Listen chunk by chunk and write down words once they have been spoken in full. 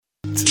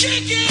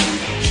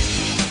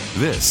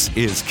This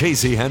is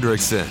Casey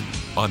Hendrickson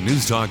on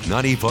News Talk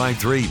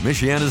 95.3,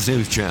 Michiana's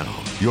news channel,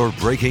 your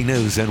breaking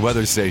news and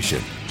weather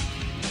station.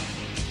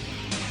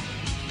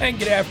 And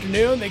good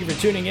afternoon. Thank you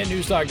for tuning in.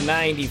 News Talk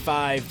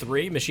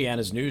 95.3,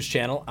 Michiana's news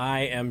channel.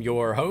 I am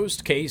your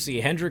host,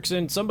 Casey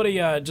Hendrickson. Somebody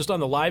just on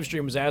the live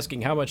stream was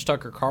asking how much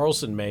Tucker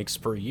Carlson makes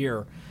per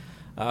year.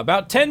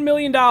 About $10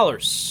 million,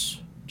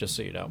 just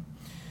so you know.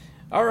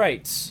 All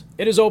right.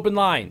 It is open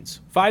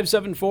lines.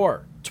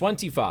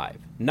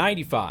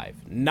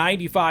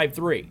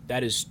 574-25-95-95-3.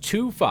 That is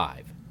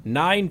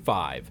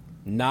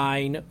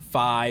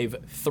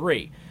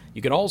 25-95-953.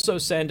 You can also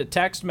send a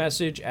text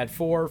message at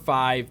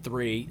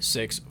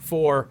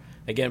 45364.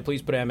 Again,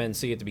 please put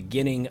MNC at the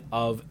beginning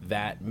of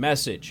that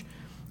message.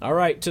 All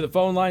right, to the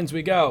phone lines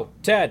we go.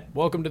 Ted,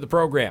 welcome to the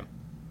program.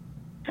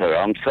 Sir,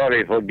 I'm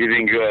sorry for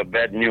giving you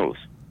bad news.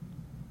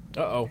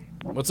 Uh-oh.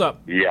 What's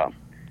up? Yeah.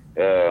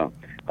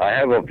 I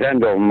have a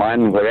friend of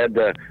mine who had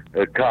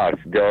cars.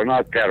 They are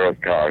not tarot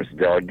cars.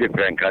 They are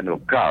different kind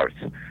of cars.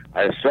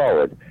 I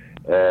saw it.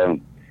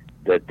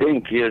 The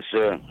thing is,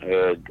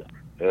 that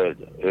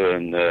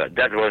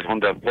was on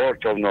the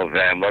 4th of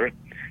November.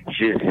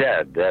 She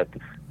said that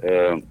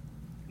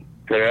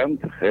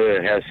Trump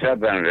has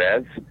 7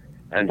 reds,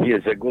 and he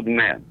is a good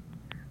man.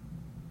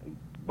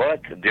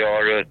 But there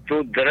are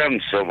 2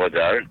 drums over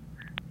there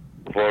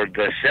for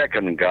the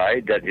second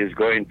guy that is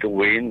going to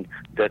win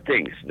the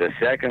things. The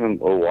second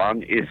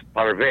one is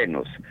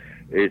Parvenus.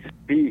 It's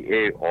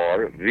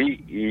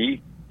Parvenu.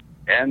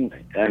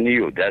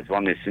 That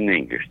one is in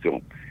English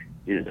too.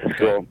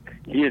 So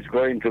he is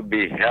going to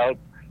be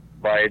helped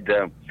by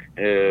the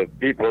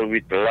people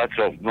with lots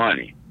of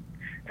money.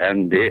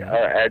 And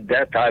at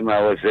that time I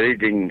was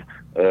reading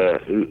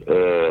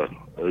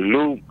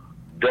Lou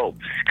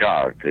Dobbs'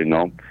 card,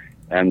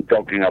 and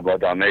talking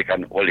about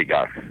American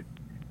oligarchs.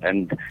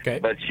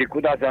 But she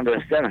could not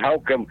understand how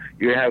come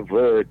you have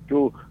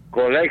 2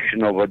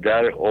 collection over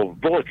there of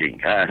voting.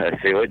 I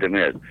say, wait a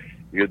minute,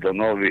 you don't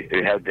know we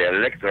have the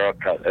electoral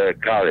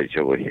college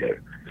over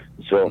here.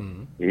 So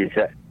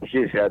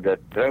she said that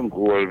Trump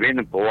will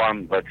win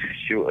one, but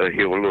he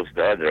will lose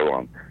the other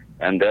one.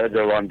 And the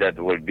other one that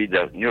will be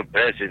the new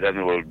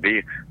president will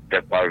be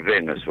the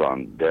Parvenus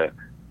one, the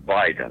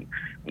Biden.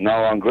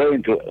 Now I'm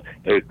going to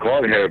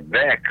call her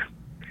back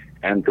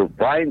and to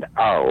find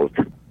out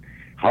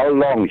how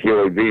long he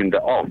will be in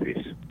the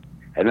office.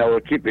 And I will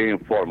keep you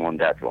informed on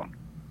that one.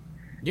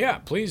 Yeah,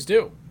 please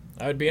do.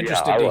 I would be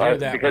interested to hear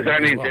that. Because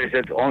I'm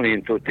interested only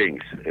in 2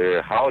 things.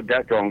 How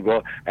that one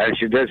go, and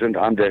she doesn't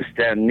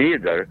understand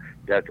neither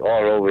that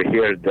all over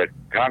here, the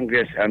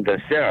Congress and the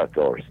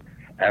senators,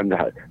 and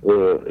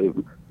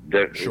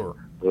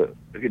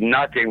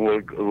nothing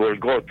will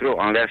go through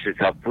unless it's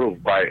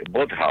approved by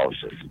both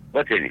houses.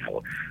 But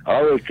anyhow,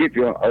 I will keep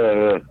you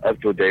up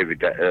to date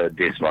with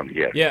this one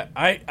here. Yeah,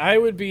 I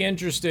would be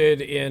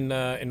interested in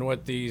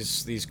what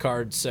these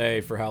cards say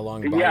for how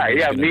long Biden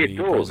is going to be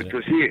president.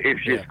 To see if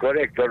she's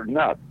correct or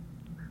not.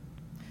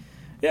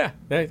 Yeah,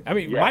 I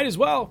mean, might as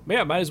well.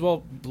 Yeah, might as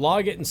well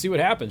log it and see what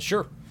happens.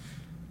 Sure.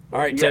 All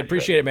right, Ted,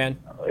 appreciate it, man.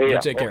 Yeah,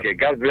 take care. Okay,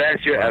 God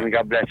bless you, and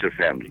God bless your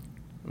family.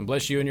 And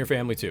bless you and your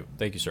family, too.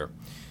 Thank you, sir.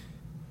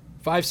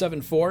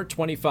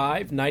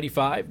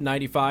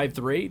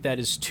 574-25-95-95-3. That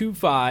is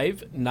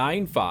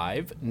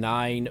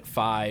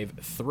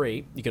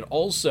 25-95-953. You can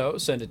also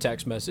send a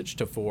text message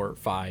to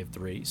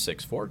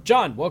 45364.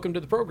 John, welcome to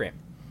the program.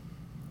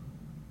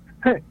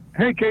 Hey,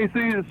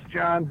 Casey, this is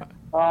John.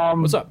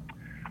 What's up?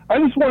 I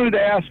just wanted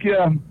to ask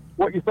you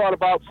what you thought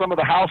about some of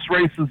the House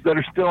races that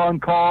are still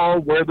on call,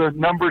 where the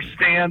numbers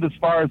stand as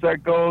far as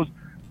that goes.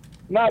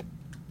 Not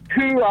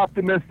too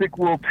optimistic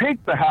we'll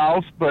take the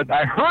House, but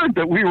I heard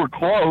that we were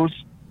close.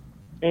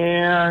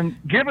 And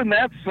given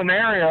that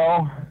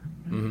scenario,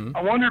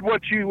 I wondered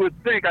what you would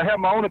think. I have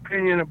my own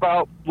opinion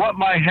about what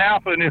might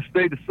happen if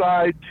they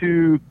decide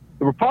to,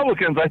 the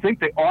Republicans, I think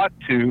they ought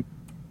to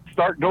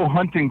go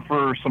hunting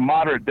for some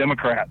moderate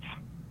Democrats.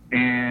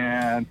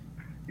 And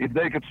if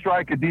they could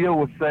strike a deal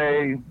with,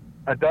 say,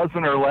 a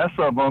dozen or less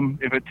of them,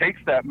 if it takes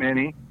that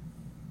many,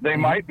 they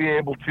might be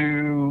able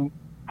to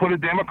put a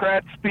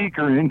Democrat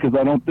speaker in, because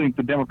I don't think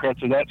the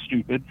Democrats are that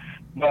stupid.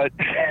 But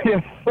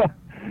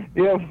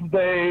if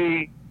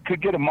they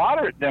could get a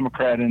moderate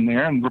Democrat in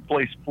there and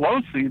replace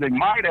Pelosi, they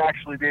might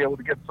actually be able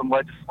to get some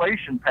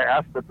legislation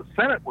passed that the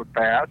Senate would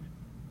pass.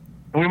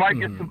 And we might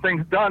get some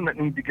things done that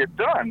need to get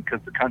done because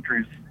the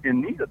country's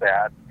in need of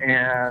that.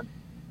 And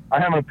I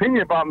have an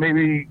opinion about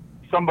maybe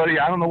somebody,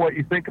 I don't know what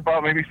you think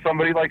about, maybe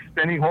somebody like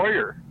Steny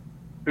Hoyer,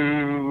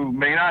 who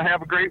may not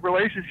have a great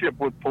relationship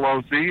with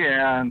Pelosi,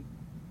 and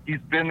he's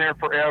been there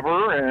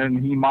forever, and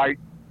he might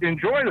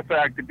enjoy the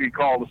fact to be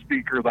called the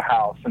Speaker of the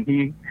House, and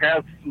he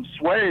has some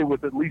sway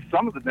with at least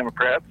some of the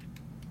Democrats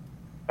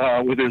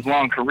with his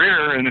long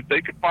career. And if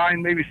they could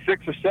find maybe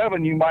 6 or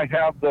 7, you might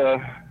have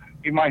the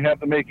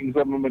makings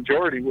of a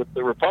majority with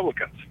the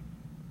Republicans.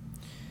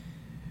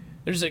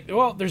 There's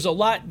a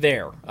lot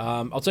there.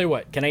 I'll tell you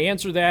what. Can I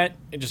answer that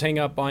and just hang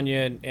up on you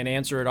and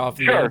answer it off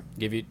the air?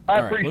 Give you. I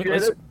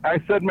appreciate it. I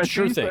said my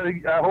sure piece,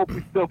 thing. I hope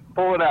we still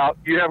pull it out.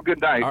 You have a good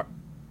night.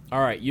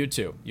 All right. You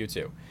too.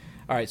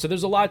 All right. So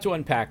there's a lot to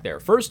unpack there.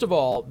 First of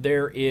all,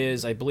 there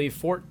is, I believe,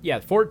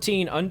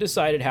 14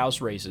 undecided House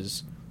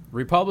races.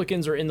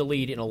 Republicans are in the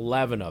lead in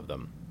 11 of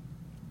them.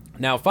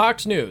 Now,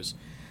 Fox News.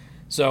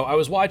 So I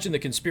was watching the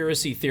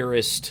conspiracy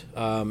theorist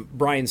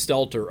Brian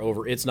Stelter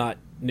over It's Not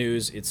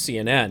News, It's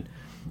CNN,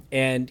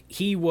 and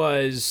he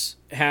was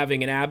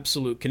having an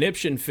absolute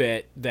conniption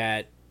fit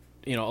that,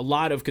 a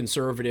lot of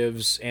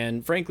conservatives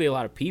and frankly a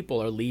lot of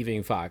people are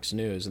leaving Fox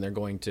News and they're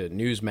going to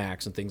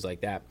Newsmax and things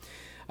like that.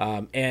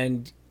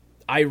 And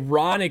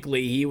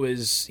ironically,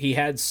 he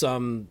had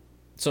some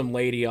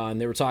lady on.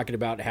 They were talking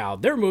about how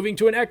they're moving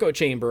to an echo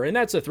chamber and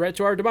that's a threat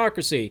to our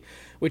democracy,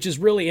 which is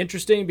really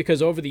interesting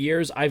because over the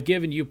years I've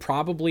given you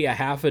probably a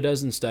half a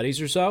dozen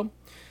studies or so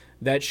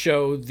that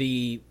show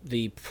the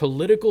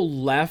political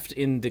left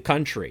in the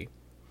country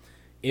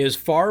is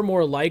far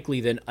more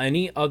likely than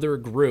any other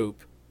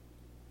group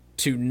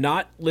to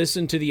not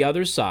listen to the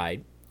other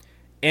side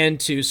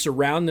and to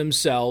surround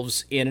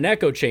themselves in an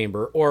echo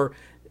chamber, or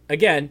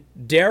again,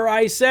 dare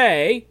I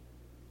say,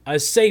 a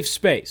safe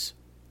space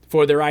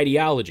for their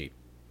ideology.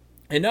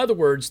 In other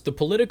words, the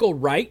political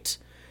right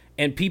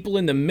and people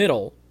in the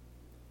middle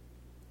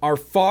are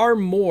far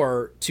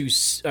more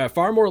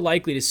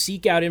likely to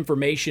seek out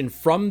information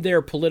from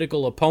their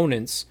political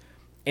opponents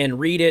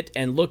and read it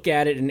and look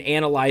at it and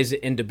analyze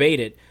it and debate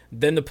it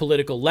than the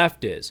political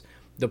left is.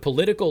 The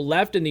political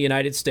left in the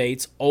United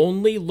States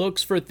only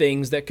looks for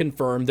things that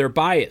confirm their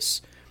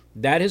bias.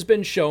 That has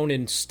been shown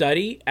in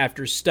study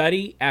after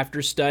study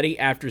after study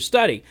after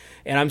study.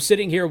 And I'm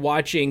sitting here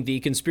watching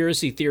the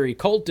conspiracy theory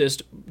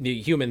cultist,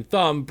 the human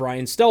thumb,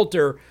 Brian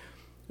Stelter,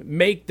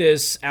 make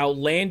this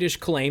outlandish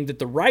claim that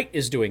the right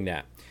is doing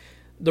that.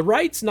 The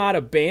right's not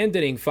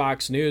abandoning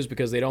Fox News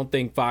because they don't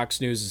think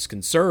Fox News is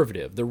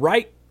conservative. The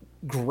right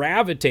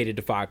gravitated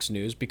to Fox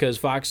News because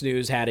Fox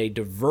News had a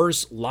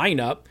diverse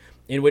lineup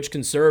in which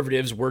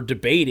conservatives were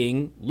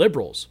debating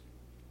liberals.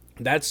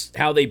 That's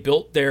how they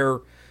built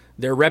their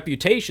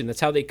reputation.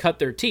 That's how they cut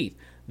their teeth.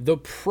 The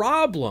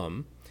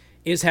problem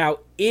is how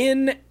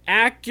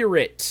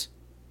inaccurate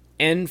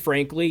and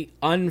frankly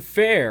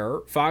unfair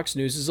Fox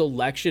News'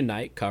 election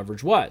night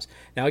coverage was.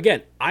 Now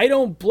again, I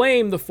don't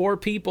blame the 4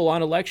 people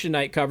on election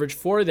night coverage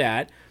for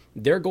that.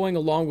 They're going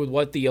along with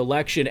what the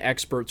election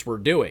experts were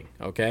doing,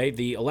 okay?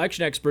 The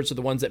election experts are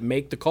the ones that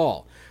make the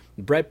call.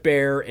 Brett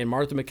Baer and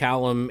Martha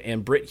McCallum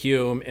and Britt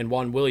Hume and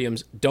Juan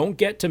Williams don't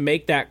get to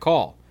make that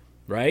call,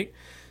 right?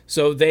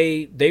 So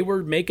they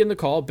were making the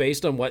call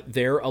based on what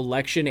their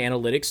election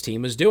analytics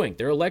team was doing.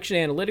 Their election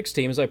analytics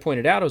team, as I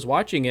pointed out, I was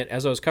watching it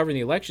as I was covering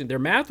the election, their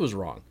math was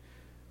wrong.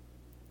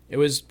 It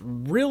was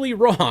really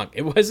wrong.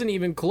 It wasn't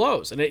even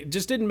close, and it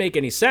just didn't make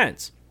any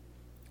sense.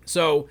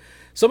 So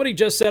somebody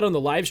just said on the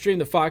live stream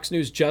that Fox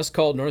News just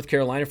called North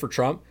Carolina for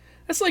Trump.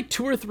 That's like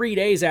 2 or 3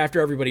 days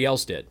after everybody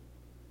else did.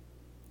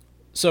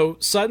 So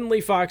suddenly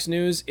Fox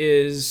News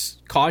is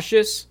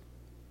cautious.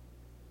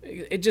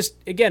 It just,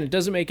 again, it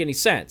doesn't make any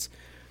sense.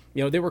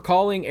 They were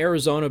calling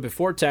Arizona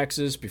before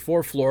Texas,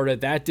 before Florida.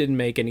 That didn't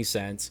make any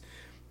sense.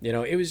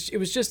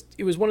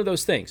 It was one of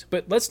those things.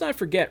 But let's not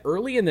forget,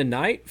 early in the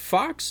night,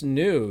 Fox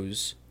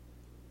News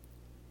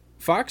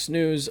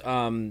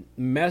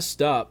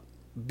messed up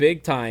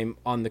big time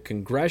on the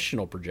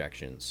congressional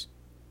projections.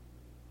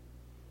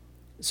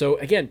 So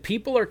again,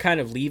 people are kind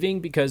of leaving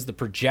because the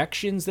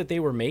projections that they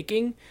were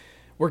making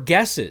were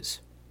guesses.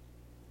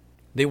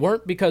 They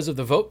weren't because of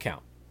the vote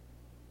count.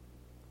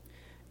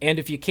 And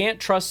if you can't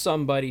trust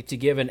somebody to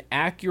give an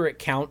accurate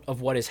count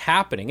of what is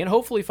happening, and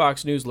hopefully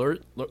Fox News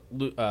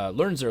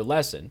learns their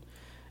lesson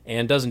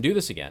and doesn't do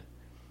this again.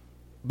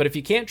 But if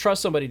you can't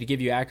trust somebody to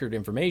give you accurate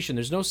information,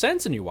 there's no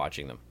sense in you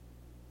watching them.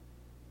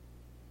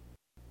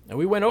 And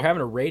we went over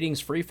having a ratings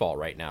free fall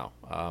right now.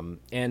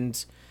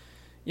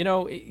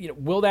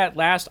 Will that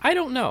last? I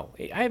don't know.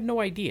 I have no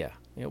idea.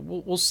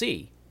 We'll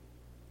see.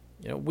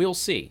 We'll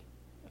see.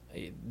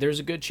 There's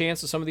a good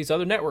chance that some of these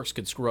other networks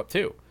could screw up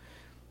too.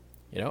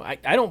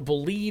 I don't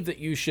believe that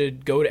you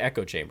should go to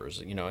echo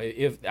chambers.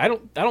 If I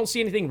don't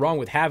see anything wrong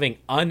with having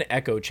an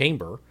echo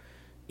chamber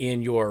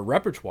in your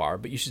repertoire,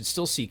 but you should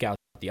still seek out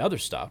the other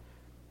stuff.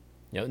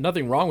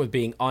 Nothing wrong with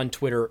being on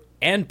Twitter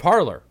and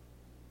Parler.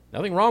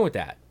 Nothing wrong with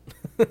that.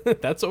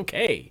 That's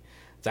okay.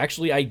 It's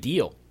actually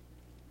ideal.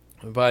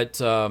 But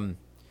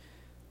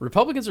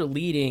Republicans are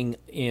leading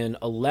in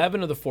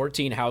 11 of the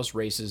 14 House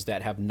races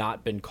that have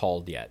not been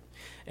called yet.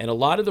 And a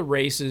lot of the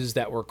races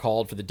that were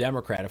called for the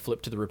Democrat have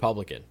flipped to the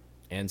Republican.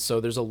 And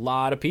so there's a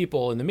lot of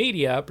people in the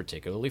media,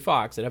 particularly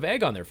Fox, that have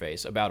egg on their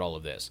face about all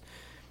of this.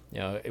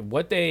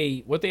 What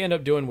they end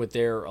up doing with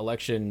their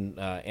election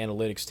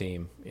analytics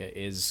team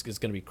is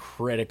going to be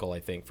critical, I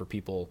think, for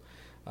people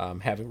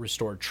having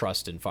restored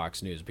trust in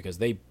Fox News, because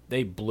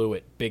they blew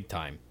it big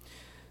time.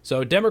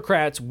 So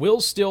Democrats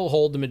will still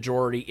hold the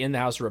majority in the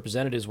House of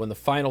Representatives when the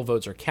final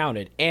votes are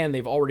counted, and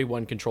they've already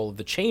won control of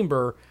the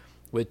chamber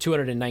with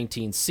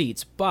 219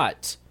 seats,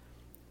 but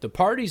the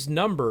party's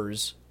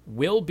numbers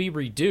will be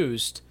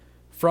reduced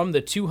from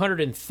the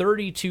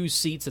 232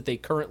 seats that they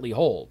currently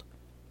hold.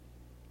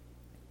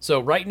 So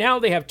right now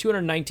they have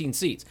 219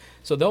 seats.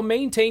 So they'll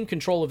maintain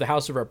control of the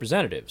House of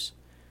Representatives.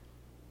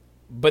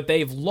 But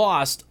they've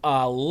lost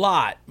a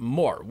lot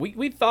more.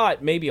 We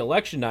thought maybe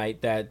election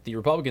night that the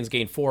Republicans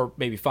gained 4,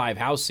 maybe 5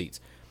 House seats.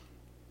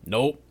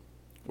 Nope.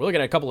 We're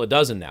looking at a couple of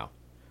dozen now.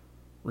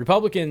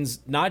 Republicans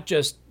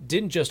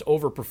didn't just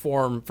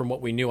overperform from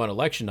what we knew on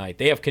election night.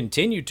 They have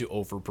continued to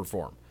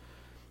overperform.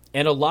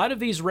 And a lot of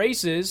these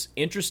races,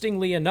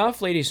 interestingly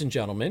enough, ladies and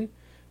gentlemen,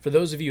 for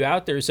those of you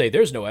out there who say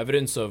there's no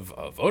evidence of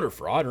voter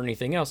fraud or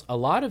anything else, a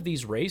lot of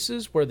these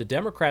races where the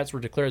Democrats were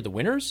declared the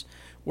winners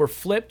were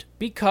flipped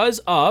because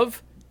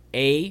of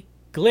a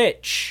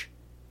glitch.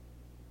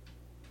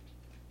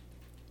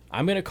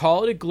 I'm going to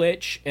call it a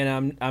glitch,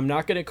 and I'm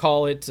not going to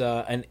call it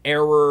an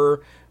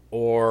error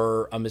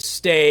or a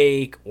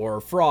mistake or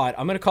fraud.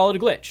 I'm going to call it a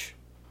glitch.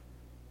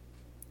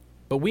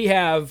 But we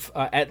have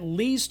at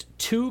least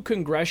 2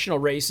 congressional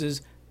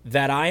races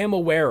that I am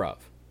aware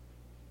of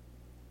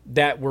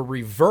that were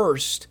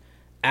reversed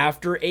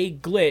after a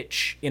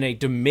glitch in a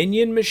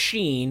Dominion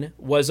machine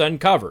was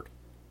uncovered.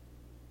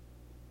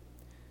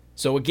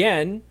 So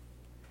again,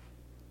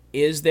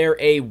 is there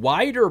a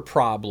wider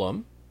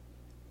problem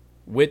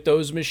with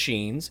those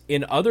machines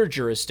in other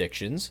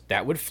jurisdictions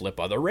that would flip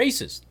other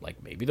races,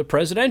 like maybe the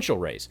presidential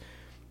race?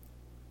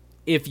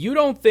 If you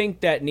don't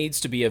think that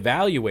needs to be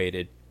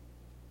evaluated,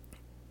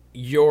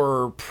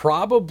 you're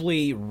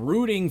probably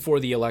rooting for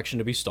the election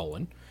to be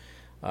stolen,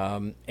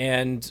 or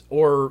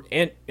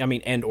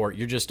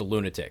you're just a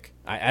lunatic.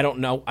 I don't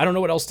know. I don't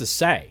know what else to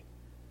say.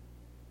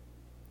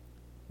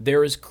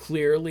 There is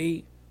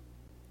clearly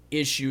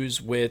issues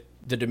with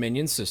the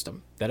Dominion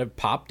system that have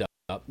popped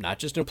up, not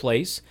just in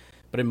place,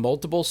 but in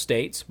multiple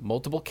states,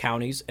 multiple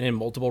counties, and in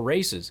multiple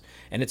races.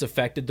 And it's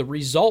affected the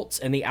results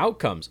and the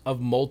outcomes of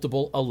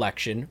multiple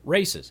election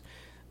races.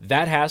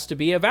 That has to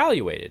be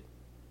evaluated.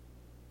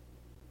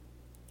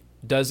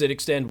 Does it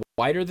extend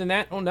wider than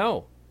that? Oh,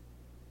 no.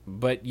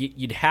 But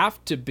you'd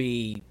have to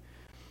be,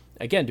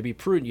 again, to be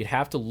prudent, you'd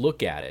have to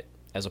look at it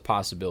as a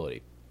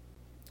possibility.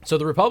 So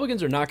the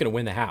Republicans are not going to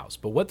win the House.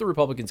 But what the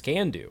Republicans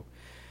can do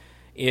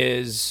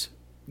is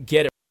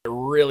get it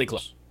really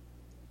close.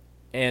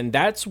 And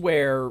that's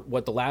where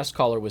what the last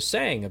caller was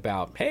saying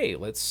about, hey,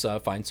 let's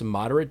find some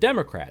moderate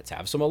Democrats,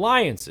 have some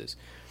alliances.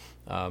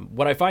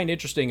 What I find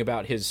interesting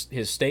about his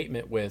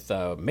statement with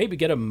maybe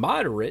get a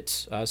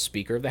moderate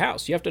Speaker of the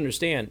House. You have to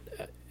understand,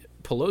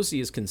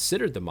 Pelosi is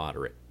considered the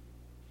moderate.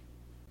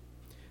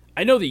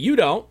 I know that you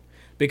don't,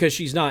 because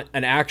she's not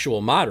an actual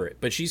moderate,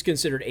 but she's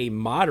considered a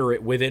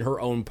moderate within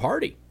her own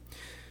party.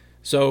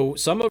 So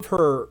some of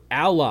her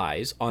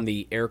allies on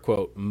the air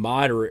quote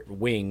moderate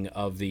wing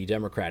of the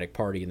Democratic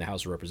Party in the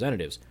House of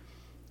Representatives,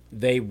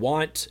 they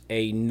want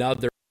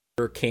another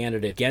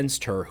candidate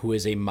against her who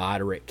is a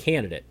moderate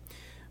candidate,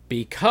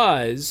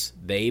 because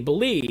they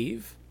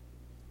believe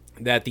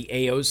that the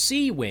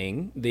AOC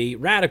wing, the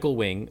radical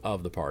wing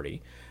of the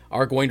party,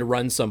 are going to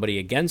run somebody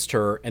against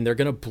her, and they're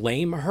going to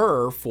blame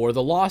her for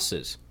the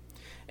losses.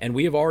 And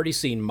we have already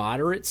seen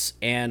moderates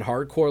and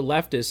hardcore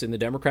leftists in the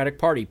Democratic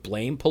Party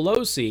blame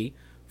Pelosi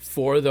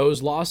for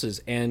those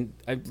losses. And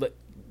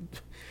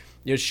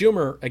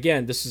Schumer,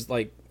 again, this is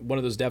like one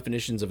of those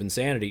definitions of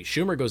insanity.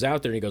 Schumer goes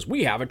out there and he goes,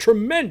 we have a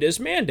tremendous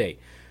mandate.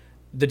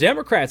 The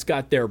Democrats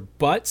got their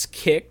butts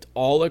kicked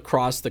all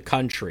across the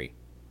country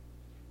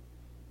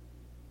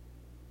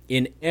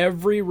in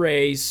every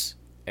race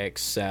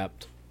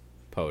except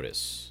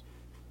POTUS,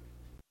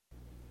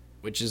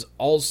 which is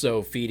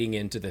also feeding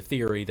into the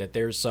theory that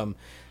there's some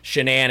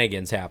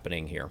shenanigans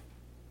happening here.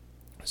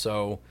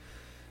 So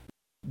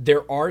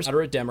there are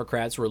moderate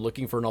Democrats who are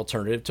looking for an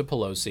alternative to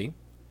Pelosi,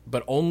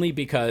 but only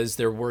because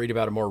they're worried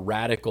about a more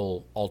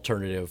radical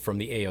alternative from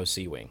the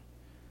AOC wing.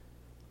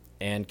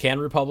 And can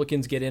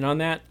Republicans get in on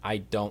that? I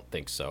don't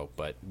think so,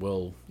 but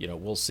we'll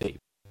see.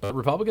 But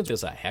Republicans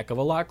is a heck of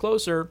a lot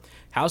closer.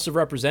 House of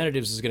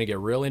Representatives is going to get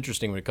real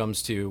interesting when it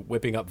comes to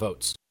whipping up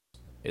votes.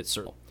 It's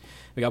certain.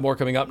 We got more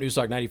coming up. News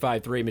Talk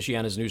 95.3,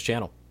 Michiana's news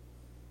channel.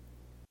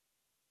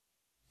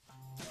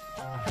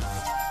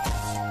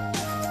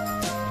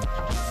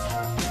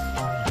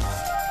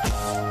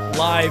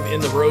 Live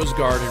in the Rose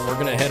Garden, we're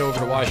going to head over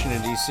to Washington,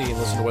 D.C. and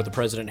listen to what the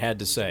president had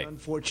to say.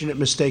 Unfortunate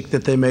mistake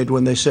that they made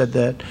when they said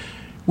that.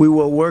 We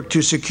will work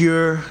to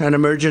secure an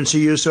emergency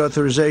use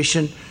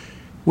authorization,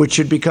 which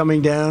should be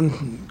coming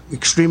down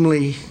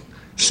extremely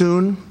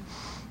soon.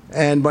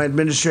 And my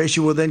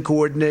administration will then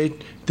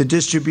coordinate the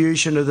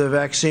distribution of the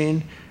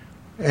vaccine,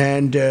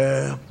 and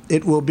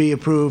it will be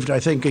approved. I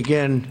think,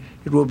 again,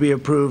 it will be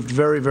approved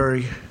very,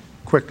 very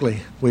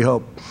quickly, we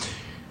hope.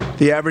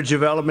 The average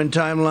development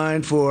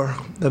timeline for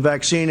the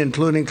vaccine,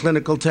 including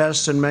clinical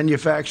tests and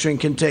manufacturing,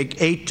 can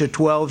take 8 to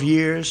 12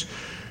 years.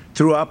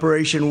 Through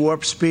Operation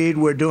Warp Speed,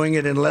 we're doing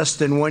it in less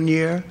than 1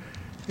 year.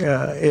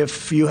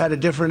 If you had a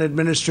different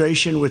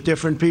administration with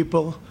different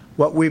people,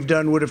 What we've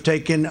done would have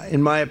taken,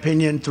 in my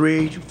opinion,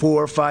 3,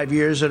 4, 5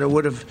 years, and it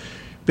would have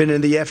been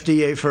in the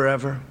FDA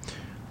forever.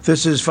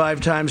 This is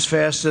 5 times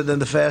faster than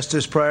the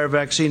fastest prior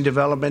vaccine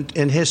development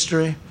in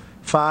history.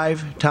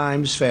 5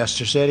 times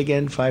faster. Say it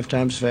again, 5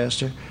 times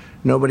faster.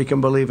 Nobody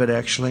can believe it,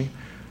 actually.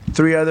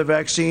 3 other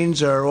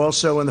vaccines are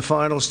also in the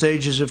final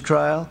stages of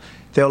trial.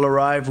 They'll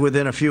arrive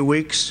within a few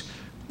weeks,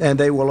 and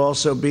they will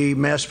also be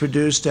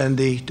mass-produced, and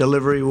the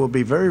delivery will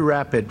be very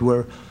rapid.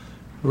 We're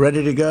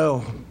ready to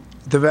go.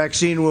 The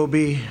vaccine will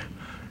be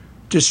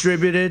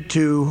distributed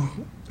to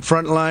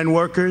frontline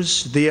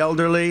workers, the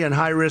elderly, and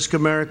high-risk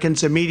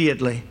Americans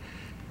immediately.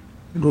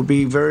 It will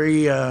be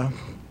a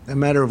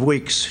matter of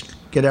weeks.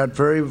 Get out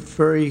very,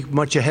 very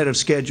much ahead of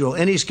schedule.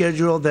 Any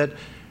schedule that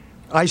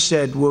I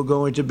said we're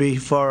going to be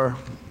far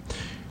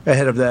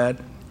ahead of that.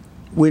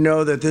 We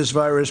know that this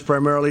virus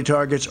primarily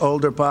targets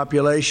older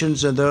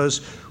populations and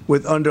those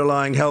with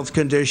underlying health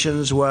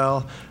conditions,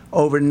 while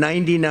over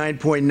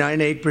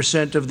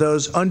 99.98% of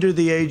those under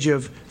the age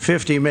of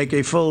 50 make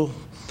a full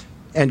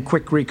and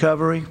quick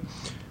recovery.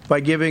 By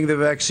giving the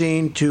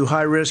vaccine to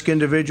high-risk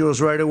individuals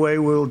right away,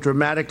 we will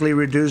dramatically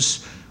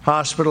reduce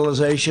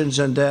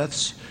hospitalizations and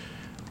deaths.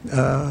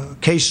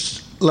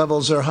 Case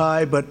levels are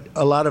high, but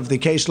a lot of the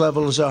case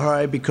levels are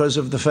high because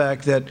of the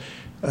fact that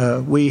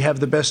we have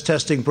the best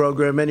testing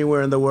program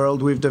anywhere in the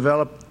world. We've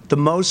developed the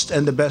most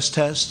and the best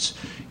tests,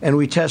 and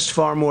we test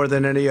far more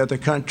than any other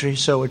country,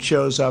 so it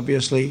shows,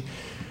 obviously,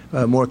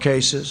 more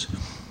cases.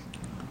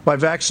 By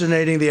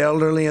vaccinating the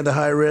elderly and the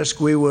high risk,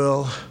 we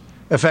will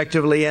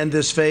effectively end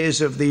this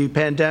phase of the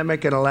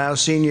pandemic and allow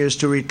seniors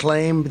to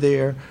reclaim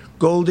their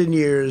golden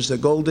years, the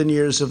golden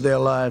years of their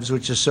lives,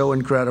 which is so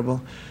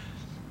incredible.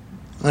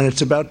 And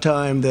it's about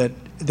time that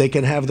they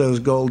can have those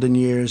golden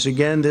years.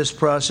 Again, this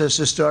process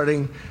is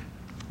starting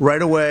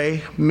right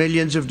away.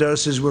 Millions of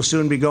doses will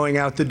soon be going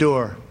out the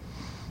door.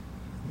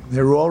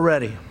 They're all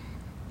ready,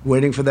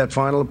 waiting for that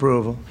final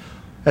approval.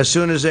 As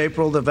soon as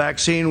April, the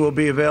vaccine will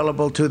be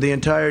available to the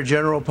entire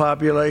general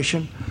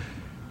population,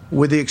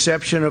 with the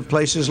exception of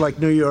places like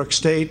New York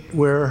State,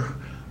 where,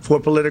 for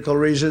political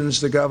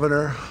reasons, the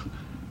governor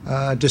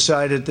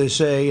decided to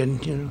say,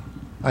 and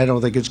I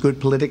don't think it's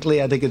good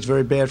politically. I think it's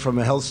very bad from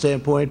a health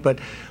standpoint, but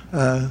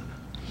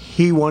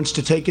he wants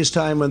to take his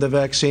time on the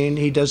vaccine.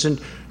 He doesn't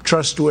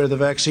trust where the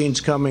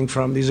vaccine's coming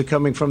from. These are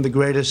coming from the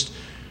greatest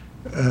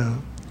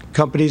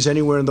companies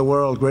anywhere in the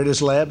world,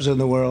 greatest labs in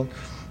the world.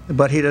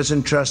 But he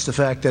doesn't trust the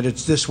fact that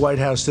it's this White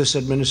House, this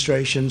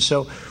administration.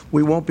 So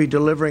we won't be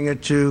delivering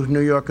it to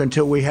New York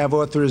until we have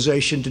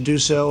authorization to do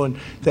so, and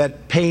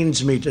that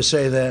pains me to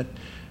say that.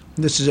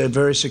 This is a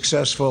very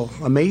successful,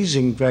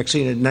 amazing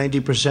vaccine at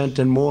 90%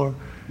 and more.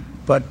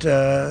 But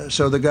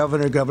so the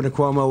Governor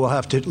Cuomo, will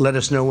have to let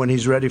us know when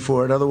he's ready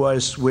for it.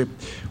 Otherwise, we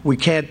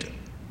can't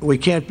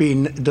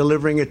be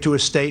delivering it to a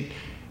state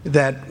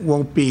that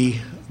won't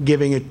be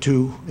giving it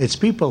to its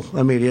people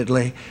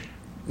immediately.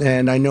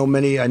 And I know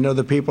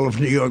the people of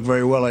New York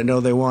very well. I know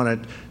they want it.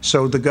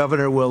 So the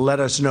governor will let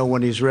us know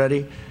when he's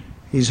ready.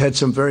 He's had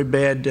some very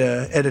bad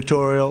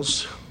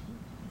editorials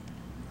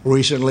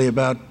recently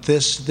about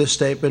this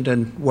statement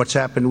and what's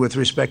happened with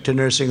respect to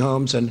nursing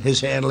homes and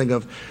his handling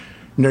of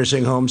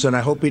nursing homes. And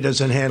I hope he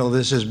doesn't handle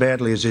this as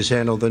badly as he's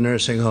handled the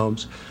nursing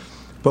homes.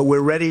 But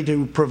we're ready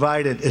to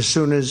provide it as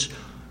soon as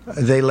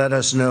they let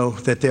us know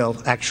that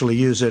they'll actually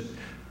use it.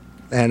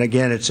 And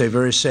again, it's a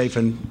very safe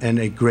and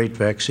a great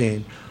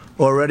vaccine.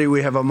 Already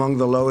we have among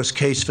the lowest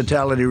case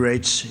fatality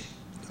rates,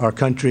 our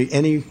country,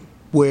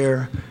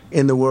 anywhere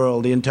in the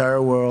world, the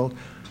entire world,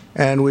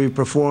 and we've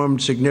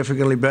performed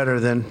significantly better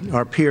than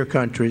our peer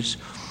countries.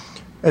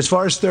 As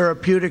far as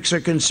therapeutics are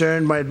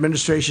concerned, my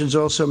administration's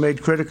also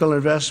made critical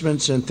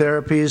investments in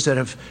therapies that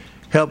have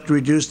helped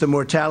reduce the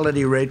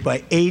mortality rate by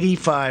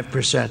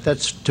 85%.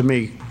 That's, to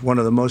me, one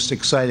of the most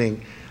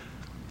exciting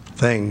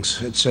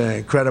things. It's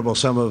incredible,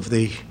 some of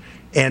the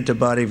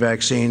antibody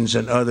vaccines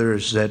and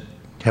others that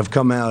have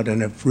come out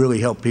and have really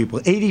helped people.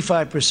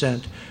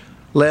 85%.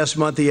 Last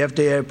month, the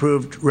FDA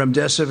approved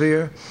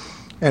remdesivir,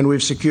 and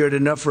we've secured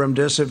enough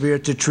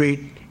remdesivir to treat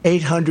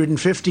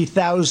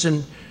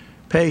 850,000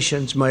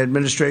 patients. My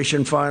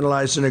administration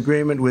finalized an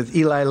agreement with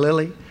Eli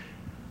Lilly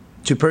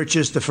to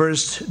purchase the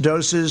first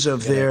doses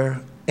of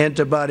their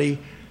antibody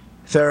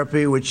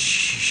therapy, which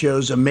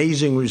shows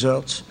amazing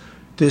results.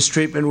 This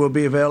treatment will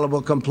be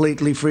available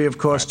completely free of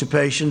cost to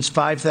patients.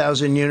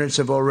 5,000 units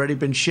have already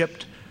been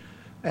shipped,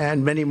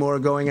 and many more are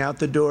going out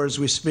the door as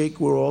we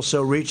speak. We've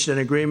also reached an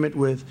agreement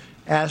with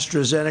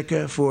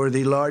AstraZeneca for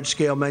the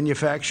large-scale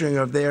manufacturing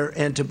of their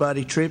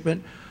antibody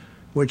treatment,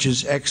 which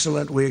is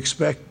excellent. We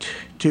expect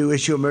to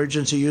issue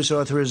emergency use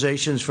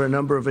authorizations for a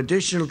number of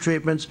additional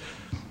treatments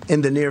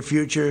in the near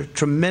future.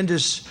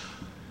 Tremendous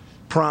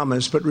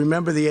promise. But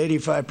remember the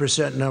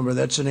 85% number.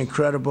 That's an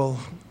incredible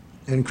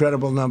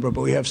number.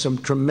 But we have some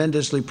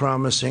tremendously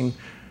promising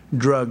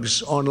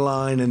drugs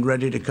online and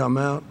ready to come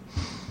out.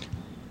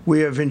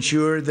 We have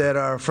ensured that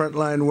our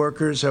frontline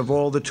workers have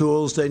all the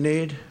tools they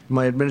need.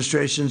 My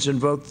administration's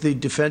invoked the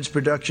Defense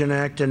Production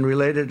Act and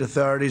related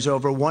authorities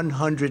over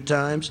 100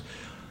 times.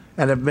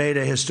 and have made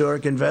a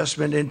historic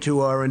investment into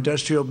our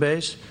industrial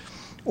base.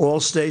 All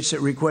states that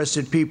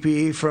requested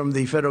PPE from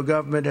the federal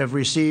government have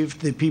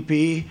received the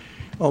PPE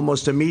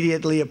almost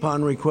immediately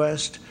upon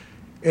request.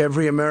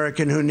 Every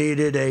American who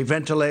needed a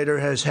ventilator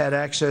has had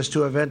access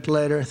to a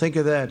ventilator. Think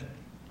of that.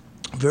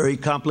 Very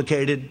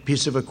complicated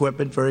piece of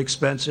equipment, very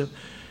expensive.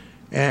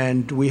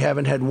 And we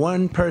haven't had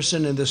one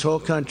person in this whole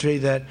country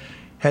that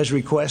has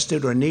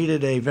requested or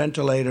needed a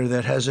ventilator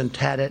that hasn't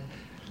had it.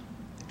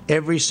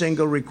 Every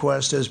single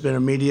request has been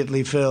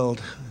immediately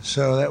filled.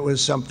 So that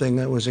was something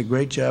that was a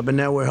great job. And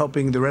now we're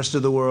helping the rest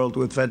of the world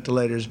with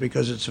ventilators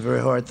because it's a very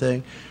hard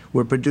thing.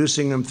 We're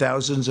producing them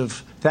thousands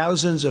of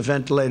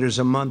ventilators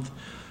a month.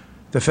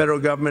 The federal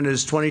government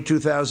has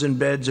 22,000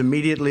 beds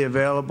immediately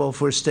available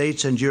for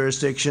states and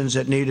jurisdictions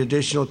that need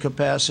additional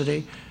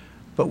capacity.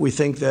 But we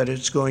think that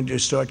it's going to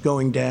start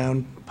going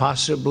down,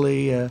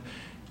 possibly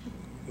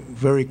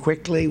very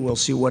quickly. We'll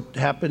see what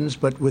happens.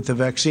 But with the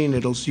vaccine,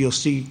 you'll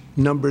see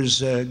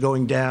numbers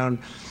going down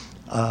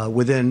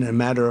within a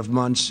matter of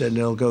months, and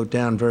they'll go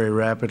down very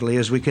rapidly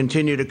as we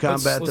continue to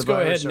combat the virus. Let's go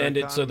ahead and end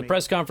it. So the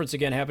press conference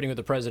again happening with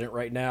the president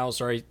right now.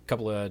 Sorry, a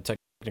couple of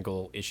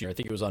technical issues. I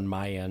think it was on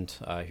my end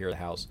here at the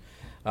House.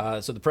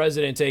 So the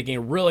president taking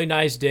a really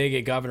nice dig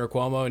at Governor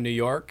Cuomo in New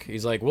York.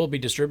 He's like, we'll be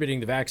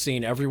distributing the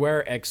vaccine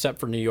everywhere except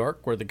for New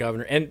York, where the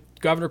governor, and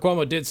Governor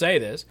Cuomo did say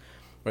this,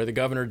 where the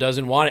governor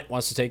doesn't want it,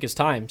 wants to take his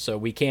time. So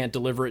we can't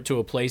deliver it to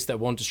a place that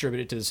won't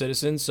distribute it to the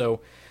citizens. So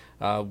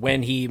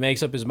when he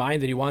makes up his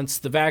mind that he wants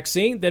the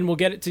vaccine, then we'll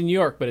get it to New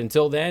York. But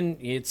until then,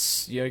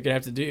 you're going to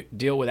have to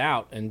deal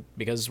without, and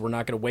because we're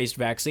not going to waste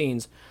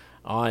vaccines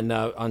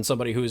on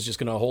somebody who is just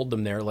going to hold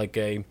them there like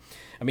a.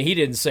 I mean, he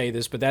didn't say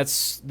this, but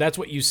that's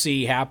what you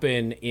see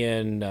happen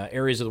in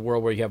areas of the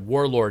world where you have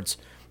warlords.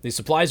 These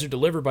supplies are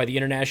delivered by the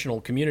international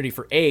community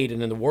for aid,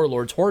 and then the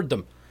warlords hoard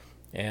them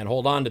and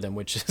hold on to them,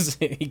 which is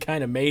he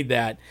kind of made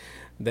that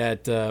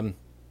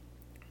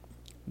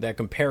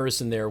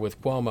comparison there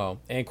with Cuomo.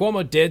 And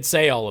Cuomo did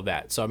say all of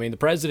that. So, I mean, the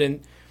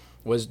president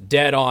was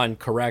dead on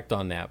correct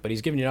on that. But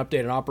he's giving you an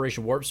update on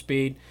Operation Warp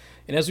Speed.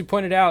 And as we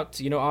pointed out,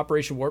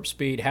 Operation Warp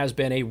Speed has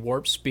been a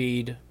warp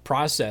speed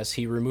process.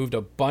 He removed a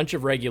bunch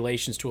of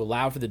regulations to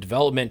allow for the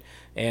development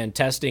and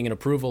testing and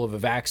approval of a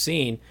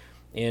vaccine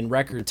in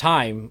record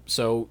time.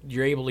 So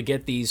you're able to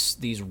get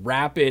these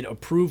rapid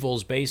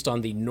approvals based on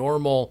the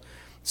normal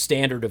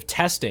standard of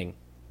testing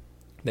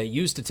that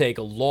used to take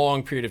a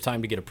long period of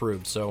time to get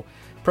approved. So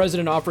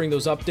President offering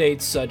those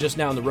updates just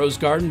now in the Rose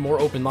Garden.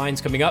 More open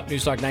lines coming up.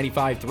 Newstalk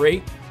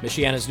 95.3,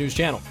 Michiana's news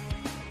channel.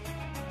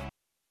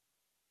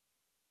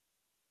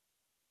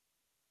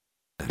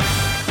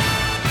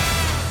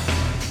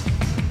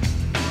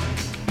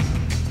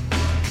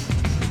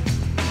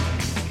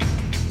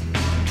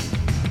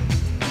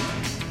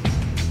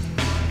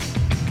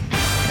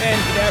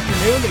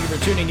 Thank you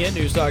for tuning in.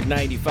 Newstalk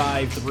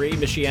 95.3,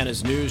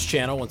 Michiana's news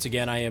channel. Once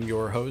again, I am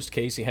your host,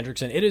 Casey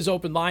Hendrickson. It is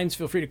open lines.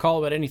 Feel free to call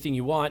about anything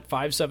you want.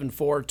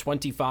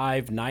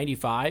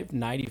 574-2595,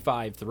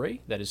 95.3.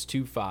 That is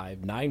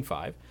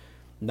 2595,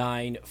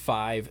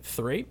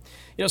 953.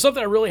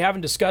 Something I really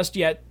haven't discussed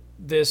yet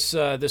this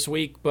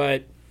week,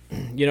 but,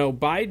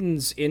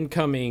 Biden's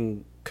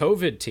incoming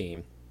COVID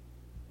team,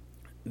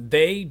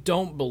 they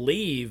don't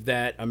believe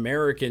that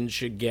Americans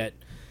should get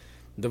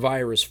the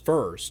virus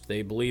first.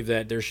 They believe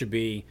that there should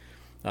be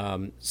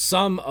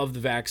some of the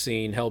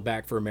vaccine held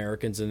back for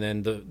Americans, and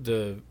then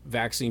the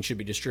vaccine should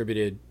be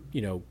distributed,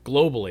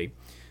 globally,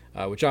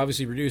 which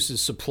obviously reduces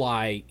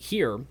supply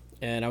here.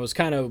 And I was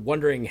kind of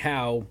wondering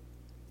how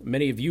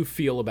many of you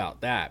feel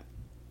about that.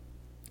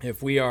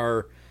 If we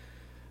are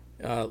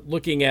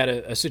looking at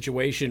a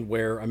situation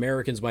where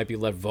Americans might be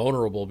left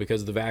vulnerable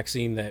because the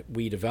vaccine that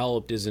we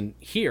developed isn't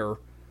here.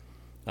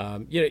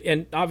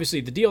 And obviously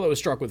the deal that was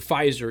struck with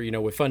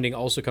Pfizer, with funding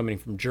also coming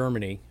from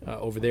Germany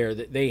over there,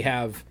 that they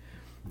have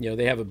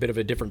a bit of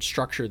a different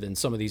structure than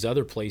some of these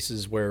other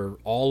places where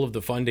all of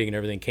the funding and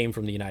everything came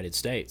from the United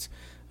States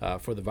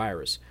for the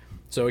virus.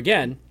 So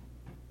again,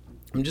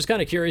 I'm just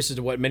kind of curious as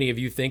to what many of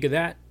you think of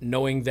that,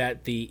 knowing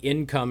that the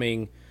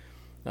incoming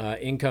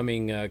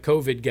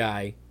COVID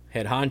guy,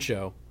 head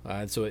honcho,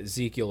 so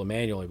Ezekiel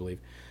Emanuel, I believe,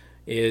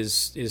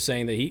 is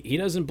saying that he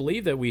doesn't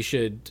believe that we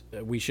should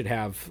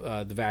have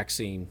the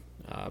vaccine,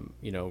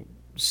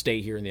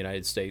 stay here in the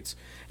United States.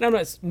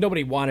 And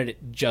nobody wanted it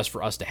just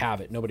for us to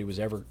have it. Nobody was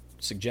ever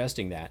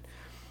suggesting that,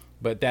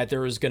 but that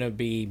there is going to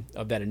be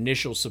of that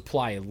initial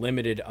supply a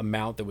limited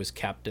amount that was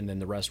kept, and then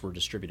the rest were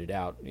distributed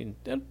out. And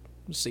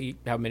see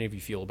how many of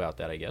you feel about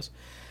that, I guess.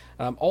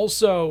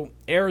 Also,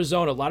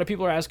 Arizona. A lot of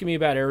people are asking me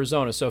about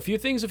Arizona. So a few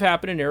things have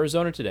happened in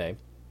Arizona today.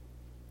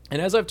 And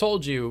as I've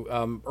told you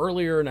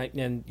earlier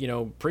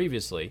and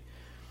previously,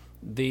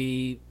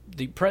 the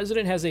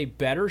president has a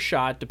better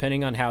shot,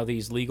 depending on how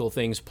these legal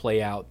things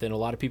play out, than a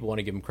lot of people want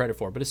to give him credit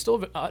for. But it's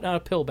still an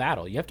uphill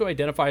battle. You have to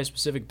identify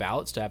specific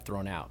ballots to have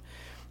thrown out.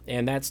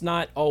 And that's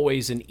not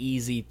always an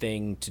easy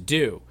thing to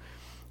do.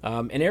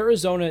 And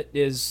Arizona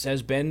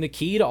has been the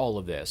key to all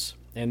of this.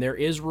 And there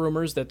is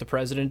rumors that the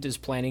president is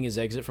planning his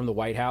exit from the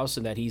White House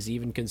and that he's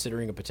even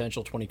considering a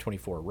potential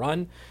 2024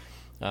 run.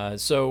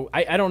 So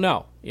I don't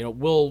know.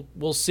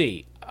 We'll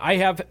see. I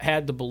have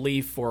had the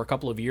belief for a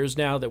couple of years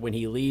now that when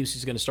he leaves,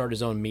 he's going to start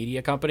his own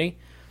media company.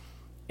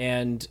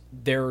 And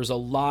there's a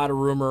lot of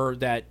rumor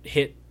that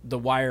hit the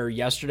wire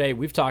yesterday.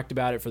 We've talked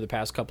about it for the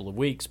past couple of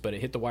weeks, but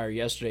it hit the wire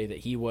yesterday that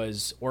he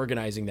was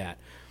organizing that.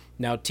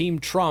 Now, Team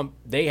Trump,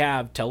 they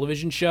have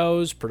television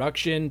shows,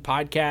 production,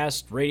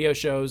 podcasts, radio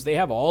shows. They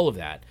have all of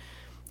that.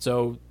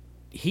 So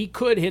he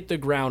could hit the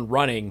ground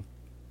running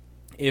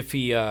if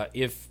he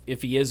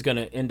is going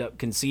to end up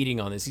conceding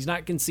on this. He's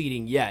not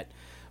conceding yet,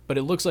 but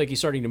it looks like he's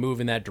starting to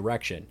move in that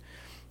direction,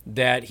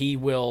 that he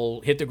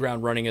will hit the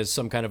ground running as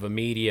some kind of a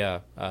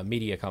media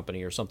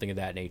company or something of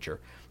that nature.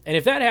 And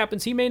if that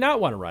happens, he may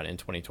not want to run in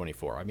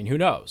 2024. I mean, who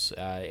knows?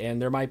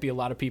 And there might be a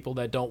lot of people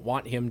that don't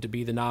want him to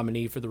be the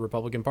nominee for the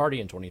Republican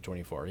Party in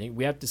 2024.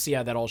 We have to see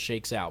how that all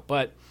shakes out.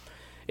 But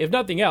if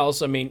nothing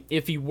else, I mean,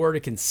 if he were to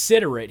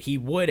consider it, he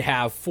would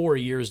have 4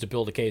 years to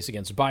build a case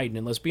against Biden.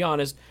 And let's be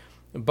honest,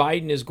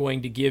 Biden is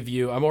going to give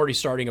you – I'm already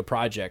starting a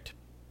project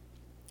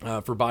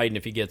for Biden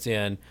if he gets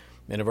in,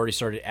 and I've already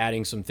started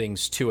adding some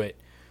things to it.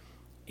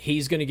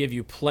 He's going to give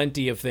you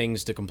plenty of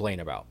things to complain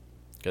about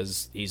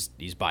because he's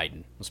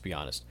Biden, let's be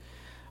honest.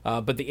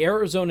 But the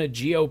Arizona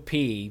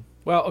GOP,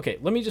 well, okay,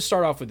 let me just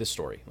start off with this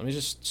story. Let me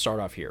just start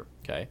off here,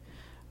 okay?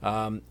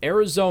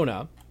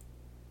 Arizona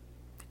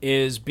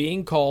is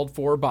being called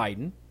for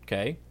Biden,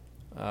 okay,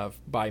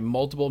 by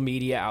multiple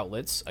media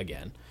outlets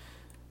again.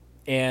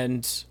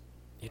 And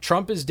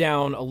Trump is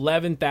down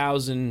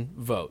 11,000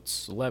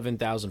 votes,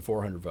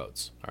 11,400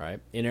 votes, all right,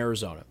 in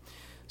Arizona.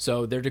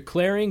 So they're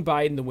declaring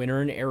Biden the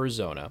winner in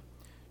Arizona.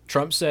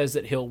 Trump says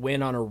that he'll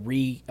win on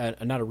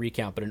not a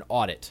recount, but an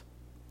audit.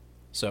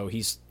 So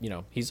he's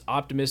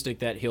optimistic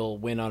that he'll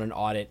win on an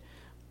audit.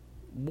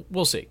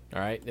 We'll see. All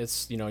right.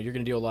 It's, you're going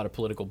to do a lot of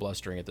political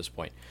blustering at this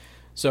point.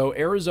 So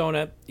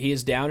Arizona, he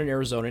is down in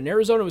Arizona, and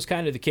Arizona was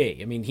kind of the key.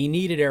 I mean, he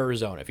needed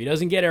Arizona. If he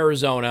doesn't get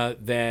Arizona,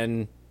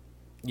 then,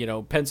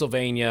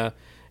 Pennsylvania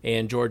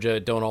and Georgia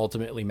don't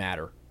ultimately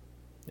matter.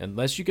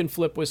 Unless you can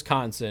flip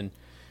Wisconsin,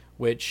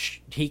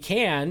 which he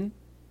can,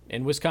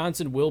 and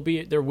Wisconsin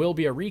there will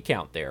be a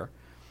recount there.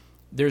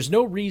 There's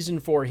no reason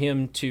for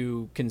him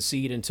to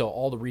concede until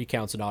all the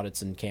recounts and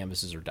audits and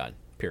canvasses are done,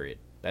 period.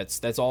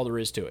 That's all there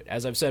is to it.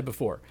 As I've said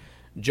before,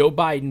 Joe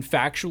Biden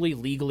factually,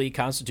 legally,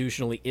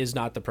 constitutionally is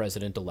not the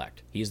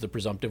president-elect. He's the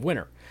presumptive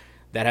winner.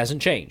 That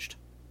hasn't changed.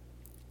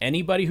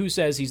 Anybody who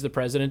says he's the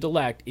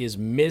president-elect is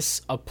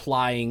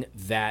misapplying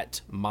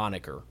that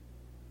moniker,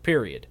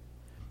 period.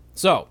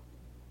 So,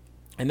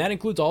 and that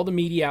includes all the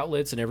media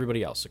outlets and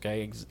everybody else,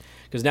 okay?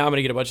 Because now I'm going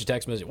to get a bunch of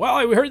text messages.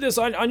 Well, we heard this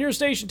on your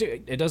station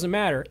too. It doesn't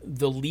matter.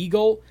 The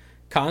legal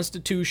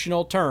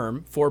constitutional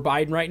term for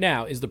Biden right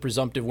now is the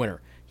presumptive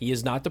winner. He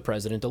is not the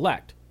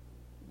president-elect.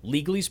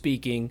 Legally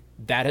speaking,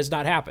 that has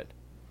not happened.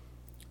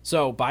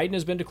 So Biden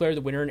has been declared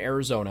the winner in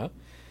Arizona.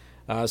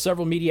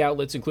 Several media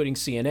outlets, including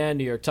CNN,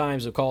 New York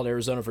Times, have called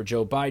Arizona for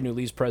Joe Biden, who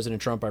leads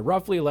President Trump by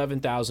roughly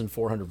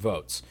 11,400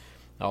 votes.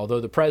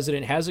 Although the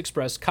president has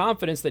expressed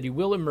confidence that he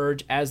will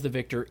emerge as the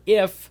victor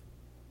if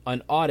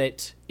an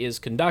audit is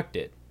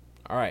conducted.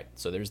 All right,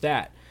 so there's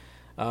that.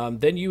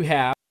 Then you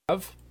have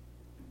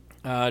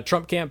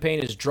Trump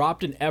campaign has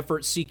dropped an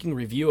effort seeking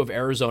review of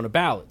Arizona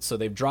ballots. So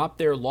they've dropped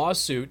their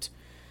lawsuit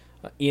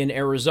in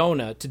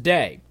Arizona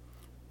today.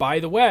 By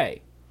the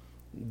way,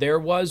 there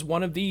was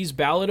one of these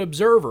ballot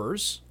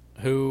observers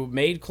who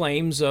made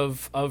claims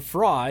of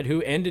fraud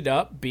who ended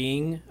up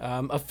being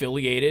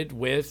affiliated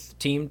with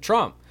Team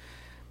Trump.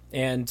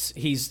 And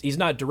he's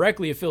not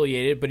directly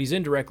affiliated, but he's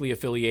indirectly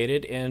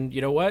affiliated. And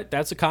you know what?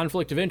 That's a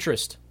conflict of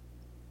interest.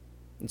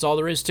 That's all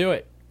there is to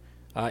it.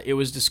 It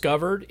was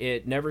discovered.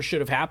 It never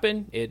should have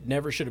happened. It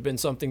never should have been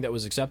something that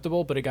was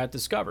acceptable, but it got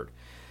discovered.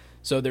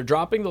 So they're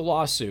dropping the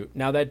lawsuit.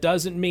 Now, that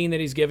doesn't mean that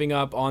he's giving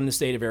up on the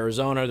state of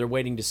Arizona. They're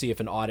waiting to see if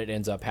an audit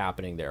ends up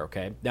happening there,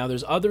 okay? Now,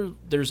 there's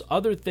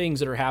other things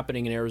that are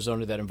happening in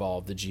Arizona that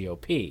involve the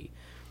GOP.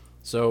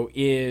 So,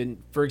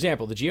 for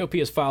example, the GOP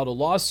has filed a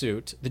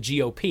lawsuit, the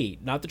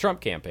GOP, not the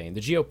Trump campaign, the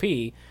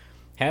GOP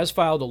has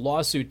filed a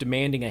lawsuit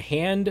demanding a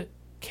hand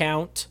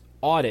count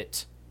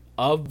audit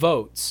of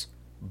votes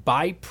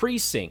by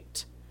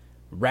precinct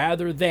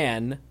rather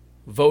than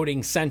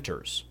voting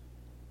centers.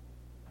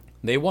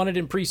 They want it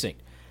in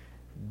precinct.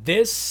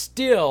 This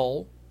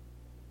still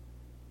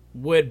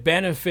would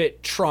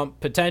benefit Trump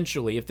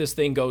potentially if this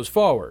thing goes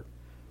forward.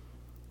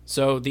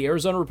 So the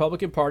Arizona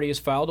Republican Party has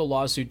filed a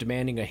lawsuit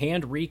demanding a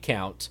hand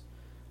recount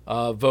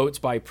of votes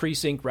by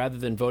precinct rather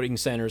than voting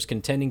centers,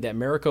 contending that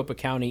Maricopa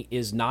County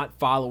is not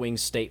following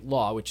state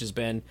law, which has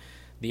been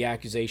the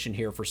accusation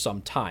here for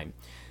some time.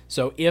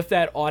 So if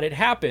that audit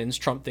happens,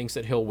 Trump thinks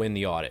that he'll win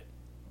the audit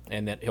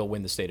and that he'll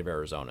win the state of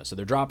Arizona. So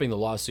they're dropping the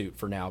lawsuit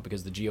for now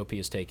because the GOP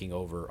is taking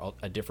over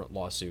a different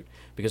lawsuit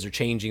because they're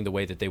changing the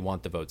way that they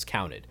want the votes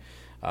counted.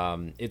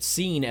 It's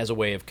seen as a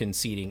way of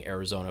conceding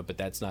Arizona, but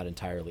that's not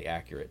entirely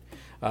accurate.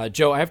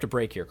 Joe, I have to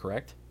break here,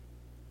 correct?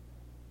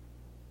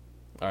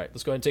 All right,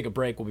 let's go ahead and take a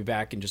break. We'll be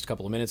back in just a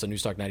couple of minutes on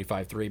News Talk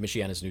 95.3,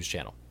 Michiana's news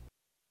channel.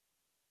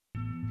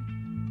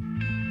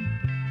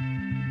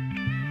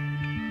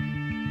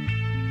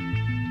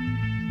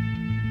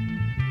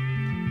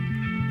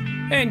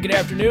 And good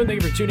afternoon.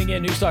 Thank you for tuning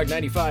in. News Talk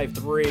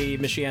 95.3,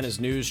 Michiana's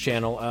news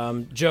channel.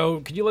 Joe,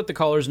 could you let the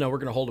callers know we're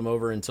going to hold them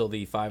over until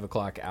the 5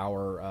 o'clock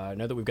hour? I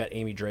know that we've got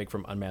Amy Drake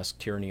from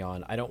Unmasked Tyranny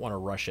on. I don't want to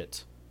rush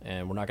it,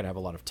 and we're not going to have a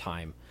lot of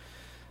time.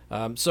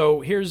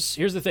 So here's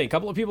the thing. A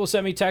couple of people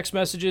sent me text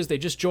messages. They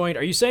just joined.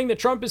 Are you saying that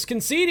Trump is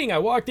conceding? I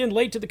walked in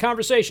late to the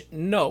conversation.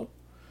 No.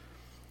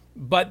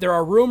 But there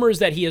are rumors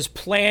that he is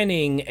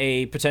planning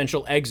a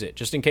potential exit,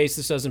 just in case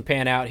this doesn't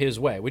pan out his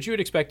way, which you would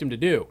expect him to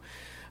do.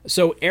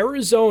 So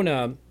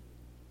Arizona,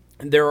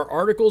 there are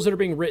articles that are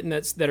being written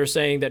that are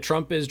saying that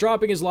Trump is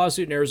dropping his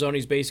lawsuit in Arizona.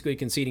 He's basically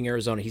conceding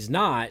Arizona. He's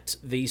not.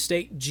 The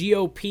state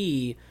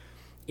GOP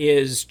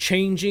is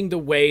changing the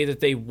way that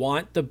they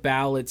want the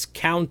ballots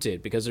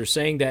counted because they're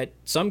saying that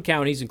some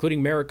counties,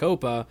 including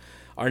Maricopa,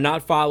 are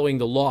not following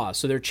the law.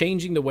 So they're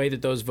changing the way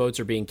that those votes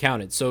are being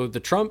counted. So the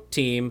Trump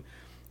team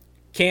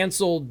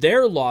canceled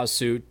their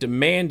lawsuit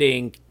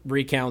demanding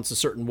recounts a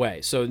certain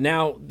way. So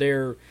now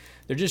they're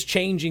just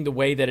changing the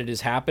way that it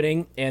is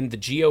happening, and the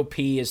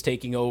GOP is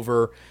taking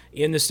over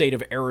in the state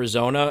of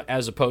Arizona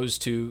as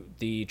opposed to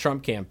the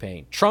Trump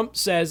campaign. Trump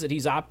says that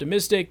he's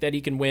optimistic that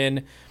he can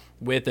win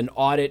with an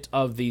audit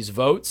of these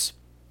votes.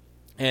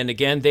 And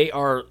again,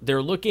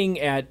 they're looking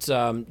at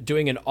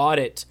doing an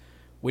audit,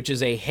 which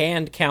is a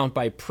hand count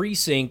by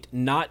precinct,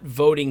 not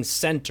voting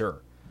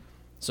center.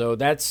 So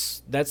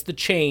that's the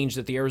change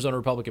that the Arizona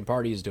Republican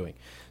Party is doing.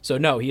 So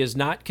no, he is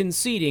not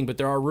conceding, but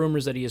there are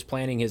rumors that he is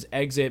planning his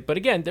exit. But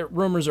again,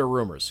 rumors are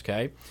rumors,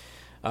 okay?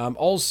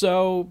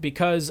 Also,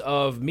 because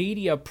of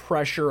media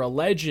pressure,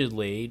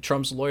 allegedly,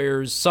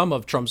 some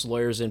of Trump's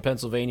lawyers in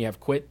Pennsylvania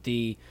have quit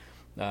the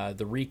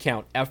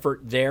recount effort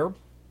there.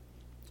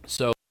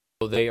 So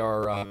they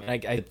are,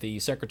 the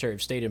Secretary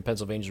of State in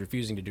Pennsylvania is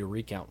refusing to do a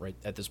recount right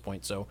at this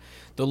point. So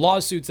the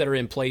lawsuits that are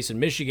in place in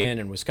Michigan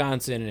and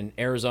Wisconsin and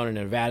Arizona and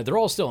Nevada, they're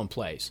all still in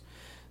place.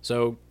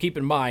 So keep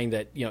in mind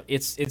that,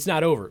 it's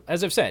not over.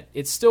 As I've said,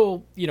 it's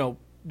still,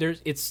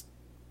 it's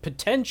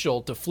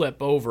potential to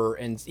flip over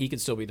and he could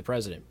still be the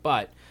president,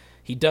 but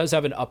he does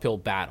have an uphill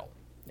battle.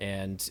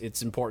 And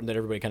it's important that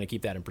everybody kind of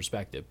keep that in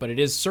perspective, but it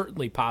is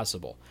certainly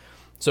possible.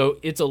 So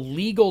it's a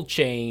legal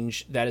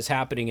change that is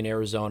happening in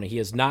Arizona. He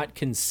has not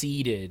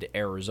conceded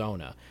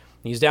Arizona.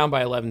 He's down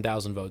by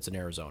 11,000 votes in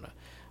Arizona.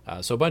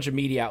 So a bunch of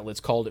media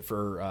outlets called it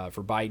for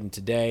Biden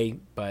today.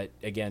 But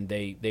again,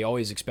 they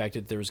always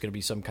expected there was going to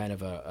be some kind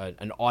of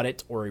an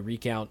audit or a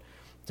recount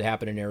to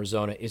happen in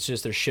Arizona. It's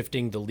just they're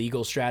shifting the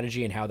legal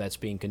strategy and how that's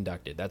being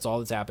conducted. That's all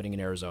that's happening in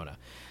Arizona.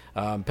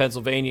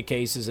 Pennsylvania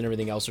cases and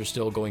everything else are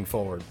still going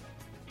forward.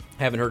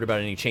 Haven't heard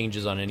about any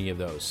changes on any of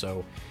those.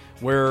 So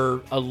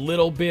we're a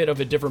little bit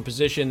of a different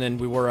position than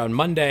we were on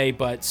Monday,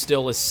 but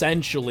still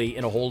essentially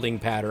in a holding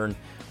pattern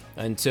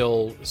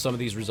until some of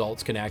these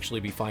results can actually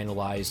be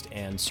finalized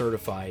and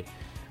certified.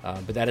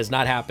 But that has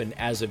not happened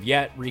as of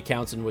yet.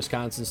 Recounts in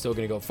Wisconsin still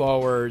going to go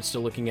forward.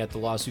 Still looking at the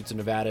lawsuits in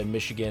Nevada and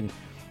Michigan,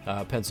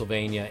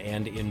 Pennsylvania,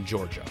 and in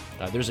Georgia.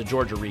 There's a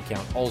Georgia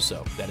recount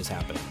also that is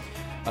happening.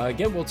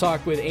 Again, we'll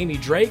talk with Amy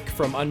Drake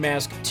from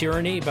Unmasked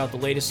Tyranny about the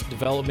latest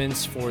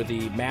developments for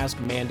the mask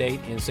mandate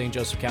in St.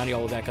 Joseph County.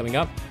 All of that coming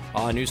up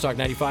on News Talk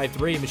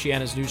 95.3,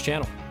 Michiana's news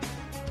channel.